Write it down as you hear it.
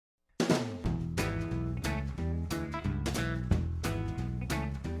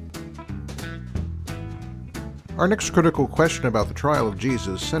Our next critical question about the trial of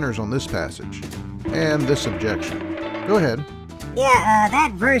Jesus centers on this passage, and this objection. Go ahead. Yeah,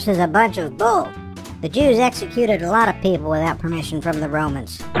 that verse is a bunch of bull. The Jews executed a lot of people without permission from the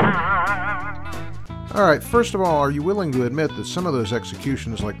Romans. Alright, first of all, are you willing to admit that some of those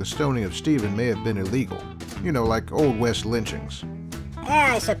executions, like the stoning of Stephen, may have been illegal? You know, like Old West lynchings.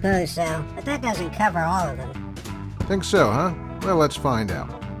 Yeah, I suppose so, but that doesn't cover all of them. Think so, huh? Well, let's find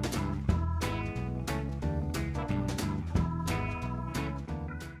out.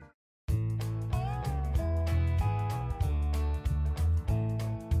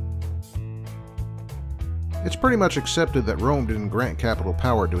 It's pretty much accepted that Rome didn't grant capital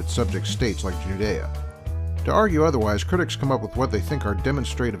power to its subject states like Judea. To argue otherwise, critics come up with what they think are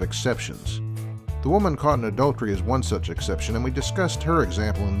demonstrative exceptions. The woman caught in adultery is one such exception, and we discussed her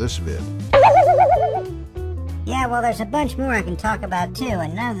example in this vid. Yeah, well, there's a bunch more I can talk about too,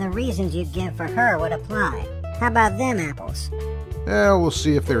 and none of the reasons you'd give for her would apply. How about them apples? Well, we'll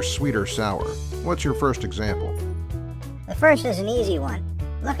see if they're sweet or sour. What's your first example? The first is an easy one.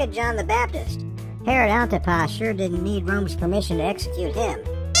 Look at John the Baptist. Herod Antipas sure didn't need Rome's permission to execute him.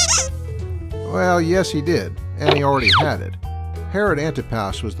 Well, yes he did, and he already had it. Herod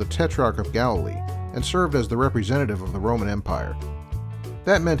Antipas was the Tetrarch of Galilee, and served as the representative of the Roman Empire.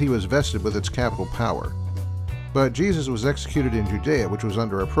 That meant he was vested with its capital power. But Jesus was executed in Judea, which was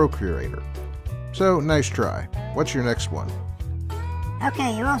under a procurator. So, nice try. What's your next one?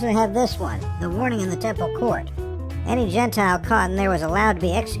 Okay, you also have this one, the warning in the temple court. Any Gentile caught in there was allowed to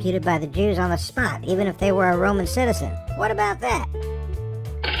be executed by the Jews on the spot, even if they were a Roman citizen. What about that?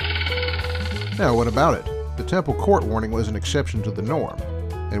 Now, what about it? The temple court warning was an exception to the norm,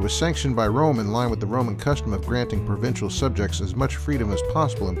 and it was sanctioned by Rome in line with the Roman custom of granting provincial subjects as much freedom as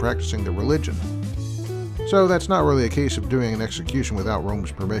possible in practicing their religion. So that's not really a case of doing an execution without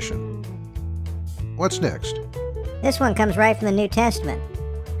Rome's permission. What's next? This one comes right from the New Testament.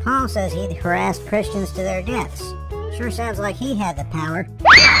 Paul says he harassed Christians to their deaths. Sure sounds like he had the power.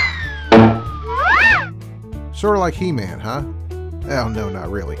 Sort of like He-Man, huh? Oh, no,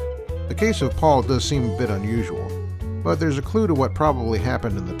 not really. The case of Paul does seem a bit unusual, but there's a clue to what probably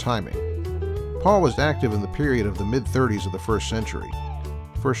happened in the timing. Paul was active in the period of the mid-30s of the 1st century.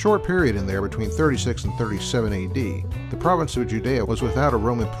 For a short period in there, between 36 and 37 AD, the province of Judea was without a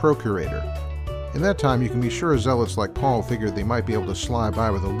Roman procurator. In that time, you can be sure zealots like Paul figured they might be able to slide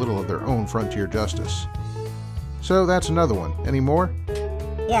by with a little of their own frontier justice. So that's another one. Any more?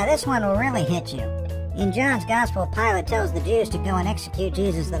 Yeah, this one will really hit you. In John's Gospel, Pilate tells the Jews to go and execute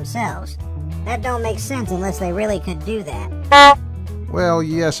Jesus themselves. That don't make sense unless they really could do that. Well,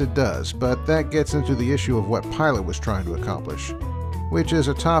 yes it does, but that gets into the issue of what Pilate was trying to accomplish, which is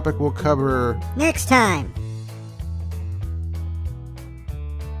a topic we'll cover next time.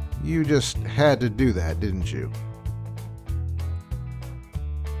 You just had to do that, didn't you?